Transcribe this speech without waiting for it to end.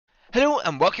Hello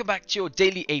and welcome back to your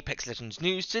daily Apex Legends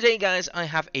news. Today guys, I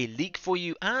have a leak for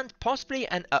you and possibly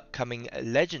an upcoming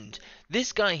legend.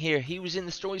 This guy here, he was in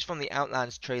the stories from the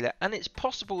Outlands trailer and it's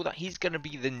possible that he's going to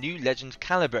be the new legend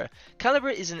Caliber. Caliber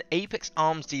is an Apex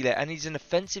arms dealer and he's an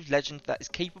offensive legend that is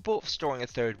capable of storing a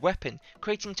third weapon,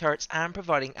 creating turrets and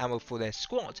providing ammo for their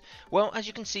squad. Well, as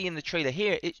you can see in the trailer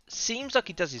here, it seems like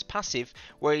he does his passive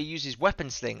where he uses weapon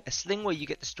sling, a sling where you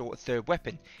get to store a third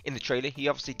weapon. In the trailer, he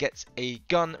obviously gets a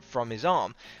gun from his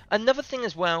arm. Another thing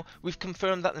as well, we've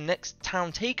confirmed that the next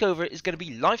town takeover is going to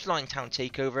be Lifeline Town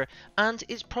Takeover and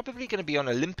it's probably going to be on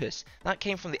Olympus. That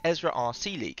came from the Ezra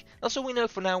RC League. That's all we know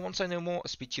for now. Once I know more, I'll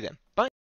speak to you then. Bye.